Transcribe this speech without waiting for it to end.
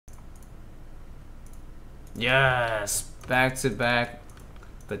Yes, back to back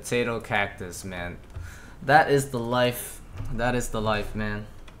potato cactus, man. That is the life. That is the life, man.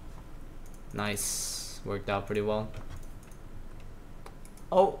 Nice. Worked out pretty well.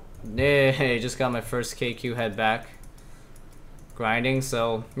 Oh, yay, just got my first KQ head back. Grinding,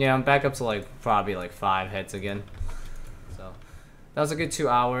 so yeah, I'm back up to like probably like 5 heads again. So that was a good 2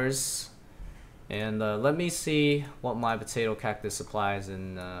 hours. And let me see what my potato cactus supplies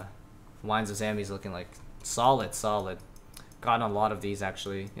and Wines of Zambi's looking like. Solid. Gotten a lot of these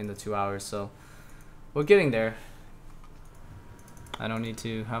actually in the 2 hours, so we're getting there. I don't need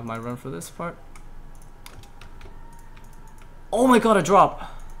to have my run for this part. Oh my god, a drop!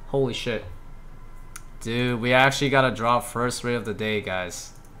 Holy shit. Dude, we actually got a drop first rate of the day,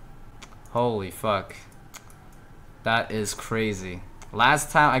 guys. Holy fuck. That is crazy.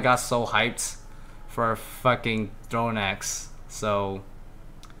 Last time I got so hyped for a fucking drone axe, so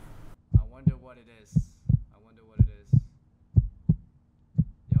I wonder what it is.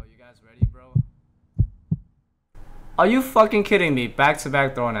 Yo, you guys ready, bro? Are you fucking kidding me?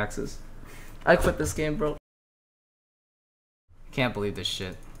 Back-to-back drone axes. I quit this game, bro. Can't believe this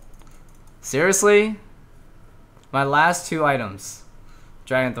shit. Seriously? My last 2 items.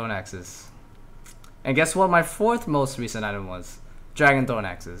 Dragon Thorn Axes. And guess what my 4th most recent item was? Dragon Thorn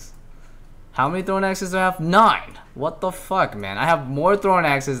Axes. How many Thorn Axes do I have? 9! What the fuck, man? I have more Thorn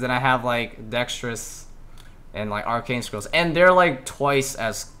Axes than I have, like, Dexterous and, like, Arcane Scrolls. And they're, like,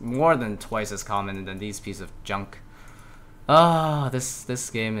 more than twice as common than these pieces of junk. Ah, this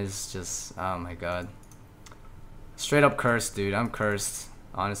game is just, oh my god. Straight up cursed, dude. I'm cursed,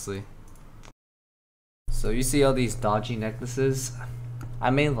 honestly. So you see all these dodgy necklaces? I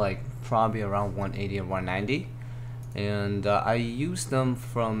made like probably around 180 or 190, and I used them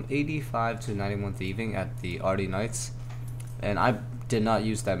from 85 to 91 thieving at the RD nights, and I did not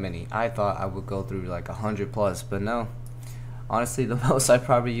use that many. I thought I would go through like 100 plus, but no. Honestly, the most I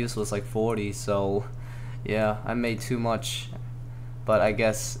probably used was like 40, so yeah, I made too much. But I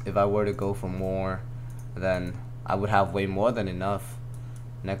guess if I were to go for more, then I would have way more than enough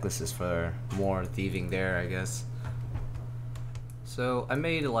necklaces for more thieving there, I guess. So I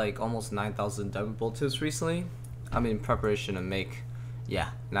made like almost 9,000 diamond bolts recently. I'm in preparation to make, yeah,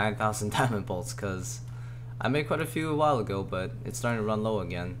 9,000 diamond bolts, because I made quite a few a while ago, but it's starting to run low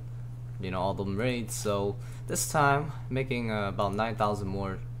again. You know, all them raids. So this time, making about 9,000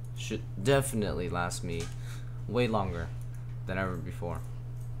 more should definitely last me way longer than ever before.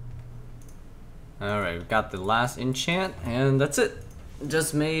 Alright, we got the last enchant, and that's it.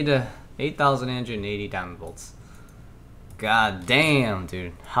 Just made 8,880 diamond bolts. God damn,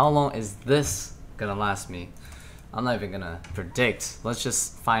 dude. How long is this gonna last me? I'm not even gonna predict. Let's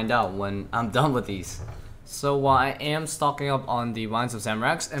just find out when I'm done with these. So while I am stocking up on the Wines of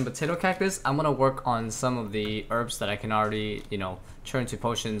Zamrax and Potato Cactus, I'm gonna work on some of the herbs that I can already, you know, turn to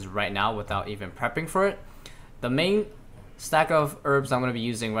potions right now without even prepping for it. The main stack of herbs I'm going to be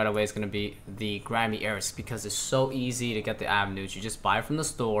using right away is going to be the Grimy Eris, because it's so easy to get the avenues. You just buy it from the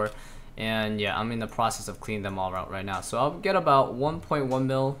store, and yeah, I'm in the process of cleaning them all out right now. So I'll get about 1.1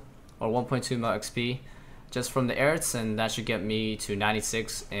 mil or 1.2 mil XP just from the Eris, and that should get me to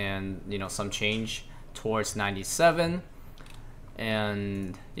 96 and, you know, some change towards 97.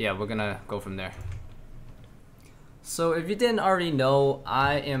 And yeah, we're gonna go from there. So if you didn't already know,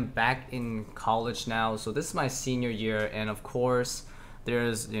 I am back in college now. So this is my senior year, and of course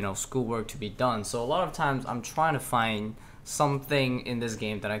there's, you know, schoolwork to be done. So a lot of times I'm trying to find something in this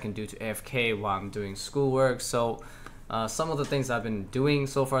game that I can do to AFK while I'm doing schoolwork. So some of the things I've been doing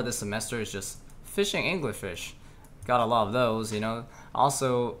so far this semester is just fishing anglerfish. Got a lot of those, you know.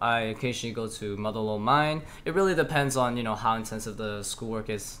 Also, I occasionally go to Motherlode Mine. It really depends on, you know, how intensive the schoolwork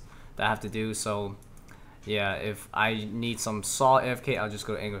is that I have to do. So yeah, if I need some saw AFK, I'll just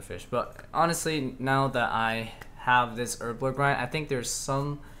go to anglerfish. But honestly, now that I have this herblore grind, I think there's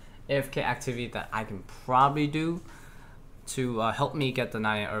some AFK activity that I can probably do to help me get the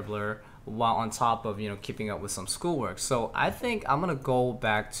 9 herblore while on top of, you know, keeping up with some schoolwork. So I think I'm gonna go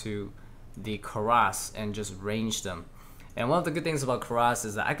back to the Karas and just range them. And one of the good things about Karas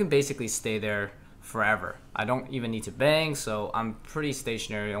is that I can basically stay there forever. I don't even need to bang, so I'm pretty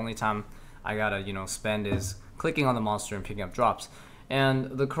stationary. The only time I gotta, you know, spend is clicking on the monster and picking up drops.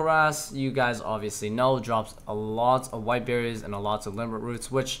 And the Karas, you guys obviously know, drops a lot of white berries and a lot of limit roots,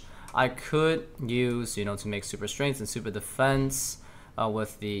 which I could use, you know, to make super strength and super defense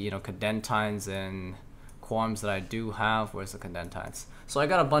with the, you know, cadentines and quorums that I do have. Where's the cadentines? So I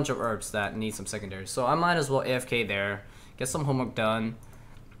got a bunch of herbs that need some secondaries. So I might as well AFK there, get some homework done,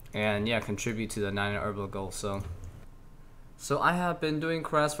 and yeah, contribute to the 9 herblore goal. So I have been doing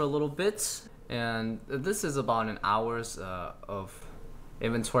Karas for a little bit, And this is about an hour's of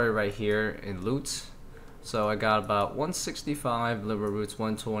inventory right here in loot. So I got about 165 liver roots,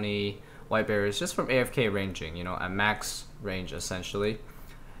 120 white berries just from AFK ranging, you know, at max range essentially.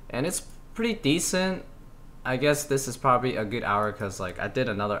 And it's pretty decent. I guess this is probably a good hour because like I did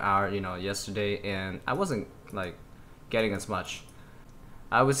another hour, you know, yesterday and I wasn't like getting as much.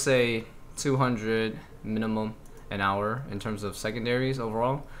 I would say 200 minimum an hour in terms of secondaries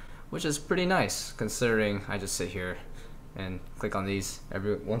overall, which is pretty nice considering I just sit here and click on these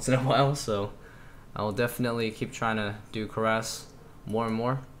every once in a while. So I will definitely keep trying to do Caress more and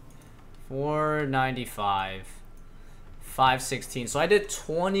more. 495, 516. So I did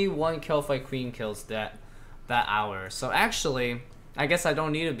 21 Kelphi Queen kills that hour. So actually, I guess I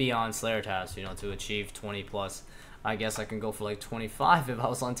don't need to be on Slayer task, you know, to achieve 20 plus. I guess I can go for like 25 if I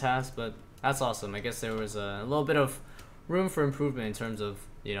was on task, but that's awesome. I guess there was a little bit of room for improvement in terms of,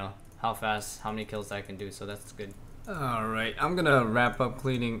 you know, how fast, how many kills I can do, so that's good. Alright, I'm gonna wrap up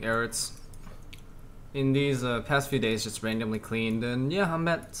cleaning Erits. In these past few days, just randomly cleaned, and yeah, I'm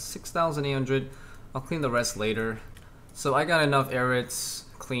at 6,800. I'll clean the rest later. So I got enough Erits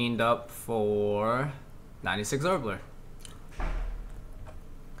cleaned up for 96 Orbler.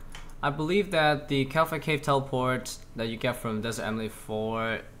 I believe that the Kelphi Cave teleport that you get from Desert Emily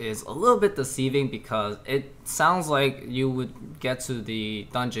 4 is a little bit deceiving because it sounds like you would get to the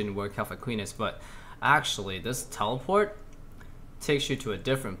dungeon where Kelphi Queen is, but actually this teleport takes you to a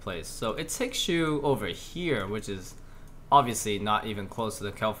different place. So it takes you over here, which is obviously not even close to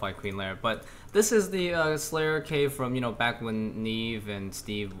the Kelphi Queen lair, but this is the Slayer Cave from, you know, back when Neve and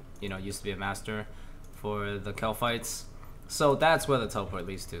Steve, you know, used to be a master for the Kelphites. So that's where the teleport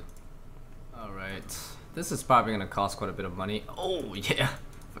leads to. Alright, this is probably going to cost quite a bit of money. Oh yeah,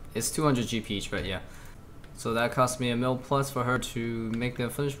 it's 200 GP each, but yeah. So that cost me $1 mil plus for her to make the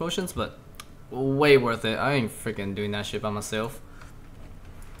finished potions, but way worth it. I ain't freaking doing that shit by myself.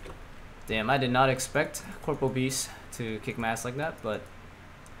 Damn, I did not expect Corporal Beast to kick my ass like that, but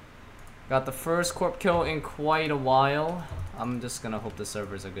got the first corp kill in quite a while. I'm just gonna hope the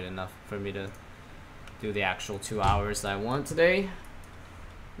servers are good enough for me to do the actual 2 hours that I want today.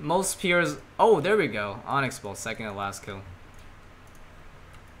 Most peers, oh, there we go. Onyx Ball, second to last kill.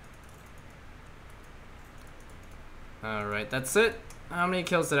 Alright, that's it. How many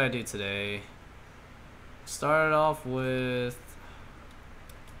kills did I do today? Started off with...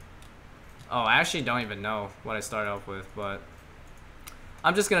 Oh, I actually don't even know what I started off with, but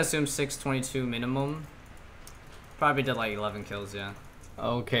I'm just gonna assume 622 minimum. Probably did like 11 kills, yeah.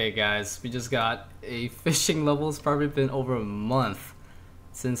 Okay guys, we just got a fishing level. It's probably been over a month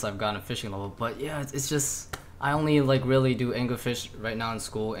since I've gotten a fishing level, but yeah, it's just I only like really do anglerfish right now in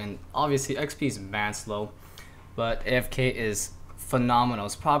school, and obviously XP is mad slow, but AFK is phenomenal.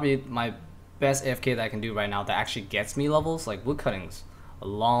 It's probably my best AFK that I can do right now that actually gets me levels. Like woodcutting's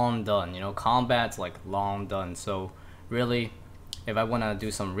long done, you know, combat's like long done. So really, if I want to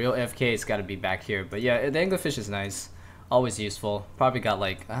do some real AFK, it's got to be back here. But yeah, the anglerfish is nice, always useful. Probably got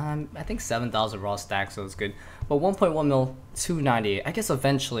like I think 7,000 raw stacks, so it's good. But 1.1 mil, 298. I guess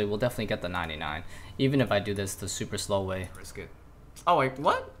eventually we'll definitely get the 99, even if I do this the super slow way. Risk it. Oh wait,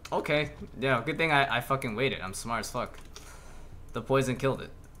 what? Okay, yeah, good thing I fucking waited. I'm smart as fuck. The poison killed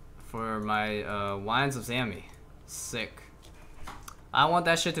it for my Wines of Zami. Sick. I want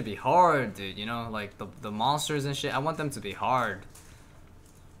that shit to be hard, dude. You know, like the monsters and shit. I want them to be hard.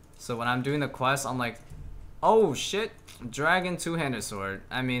 So when I'm doing the quest, I'm like, oh shit, Dragon two-handed sword.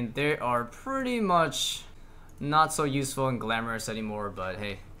 I mean, they are pretty much not so useful and glamorous anymore, but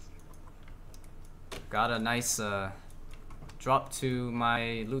hey, got a nice drop to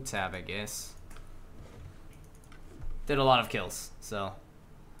my loot tab, I guess. Did a lot of kills, so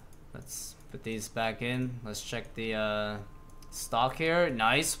let's put these back in. Let's check the stock here.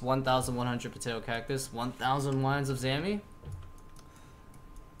 Nice, 1,100 potato cactus, 1,000 Wines of Zami.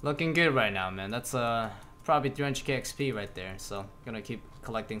 Looking good right now, man. That's probably 300k XP right there, so gonna keep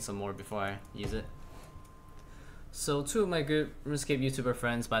collecting some more before I use it. So two of my good RuneScape YouTuber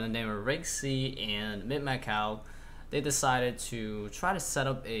friends by the name of RiceCup and MidMacCow, they decided to try to set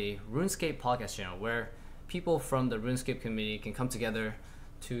up a RuneScape podcast channel where people from the RuneScape community can come together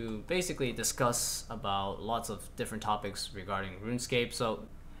to basically discuss about lots of different topics regarding RuneScape. So,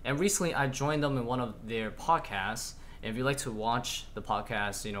 and recently I joined them in one of their podcasts, and if you like to watch the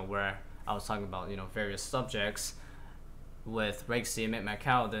podcast, you know, where I was talking about, you know, various subjects with RiceCup and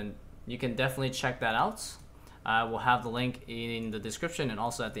MidMacCow, then you can definitely check that out. I will have the link in the description and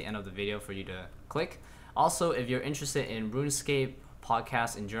also at the end of the video for you to click. Also, if you're interested in RuneScape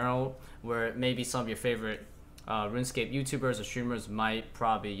podcasts in general, where maybe some of your favorite RuneScape YouTubers or streamers might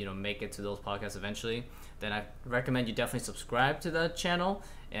probably, you know, make it to those podcasts eventually, then I recommend you definitely subscribe to the channel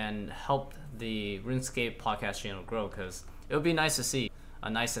and help the RuneScape podcast channel grow, because it would be nice to see a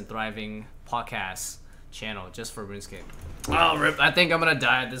nice and thriving podcast channel just for RuneScape. Oh, rip. I think I'm gonna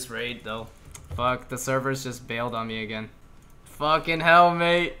die at this raid, though. Fuck, the servers just bailed on me again. Fucking hell,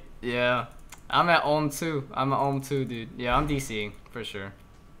 mate. Yeah. I'm at Ohm 2. I'm at Ohm 2, dude. Yeah, I'm DCing, for sure.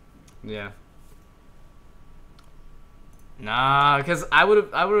 Yeah. Nah, because I would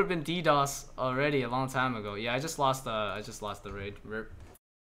have been DDoS already a long time ago. Yeah, I just lost the raid. Rip.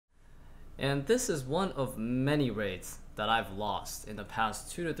 And this is one of many raids that I've lost in the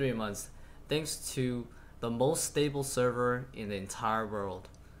past 2 to 3 months, thanks to the most stable server in the entire world.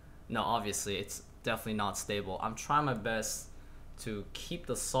 Now, obviously, it's definitely not stable. I'm trying my best to keep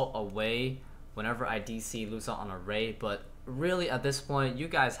the salt away whenever I DC lose out on a raid, but really at this point, you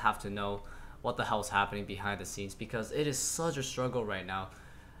guys have to know what the hell's happening behind the scenes, because it is such a struggle right now.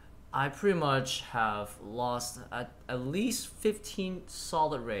 I pretty much have lost at least 15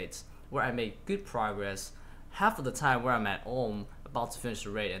 solid raids where I made good progress. Half of the time where I'm at home about to finish the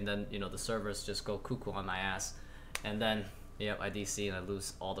raid, and then, you know, the servers just go cuckoo on my ass, and then yep, I DC and I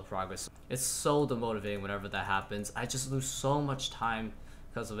lose all the progress. It's so demotivating whenever that happens. I just lose so much time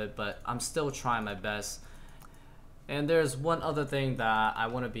because of it, but I'm still trying my best. And there's one other thing that I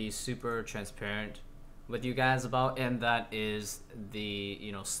want to be super transparent with you guys about, and that is the,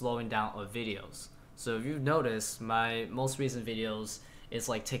 you know, slowing down of videos. So if you've noticed, my most recent videos is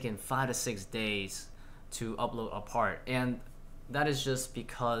like taking 5 to 6 days to upload a part, and that is just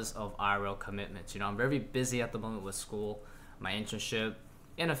because of IRL commitments. You know, I'm very busy at the moment with school, my internship,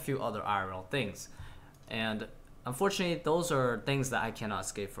 and a few other IRL things. And unfortunately, those are things that I cannot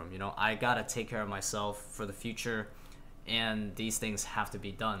escape from. You know, I gotta take care of myself for the future, and these things have to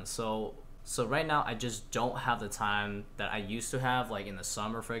be done. So right now, I just don't have the time that I used to have, like in the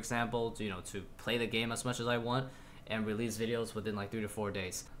summer, for example, to, you know, to play the game as much as I want and release videos within like 3 to 4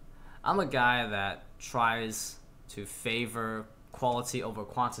 days. I'm a guy that tries to favor quality over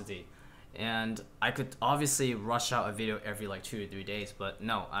quantity, and I could obviously rush out a video every like 2 to 3 days, but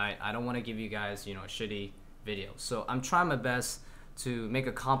no, I don't want to give you guys, you know, a shitty video. So I'm trying my best to make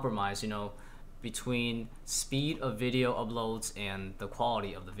a compromise, you know, between speed of video uploads and the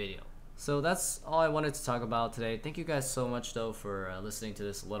quality of the video. So that's all I wanted to talk about today. Thank you guys so much though for listening to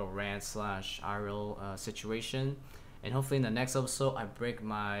this little rant slash IRL situation. And hopefully in the next episode I break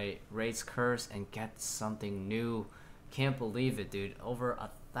my raids curse and get something new. Can't believe it, dude. Over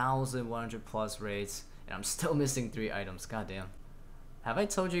 1,100 plus raids, and I'm still missing 3 items. Goddamn. Have I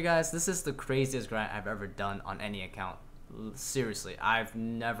told you guys this is the craziest grind I've ever done on any account? Seriously, I've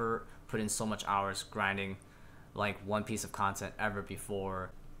never put in so much hours grinding like one piece of content ever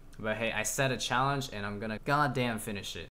before. But hey, I set a challenge and I'm gonna goddamn finish it.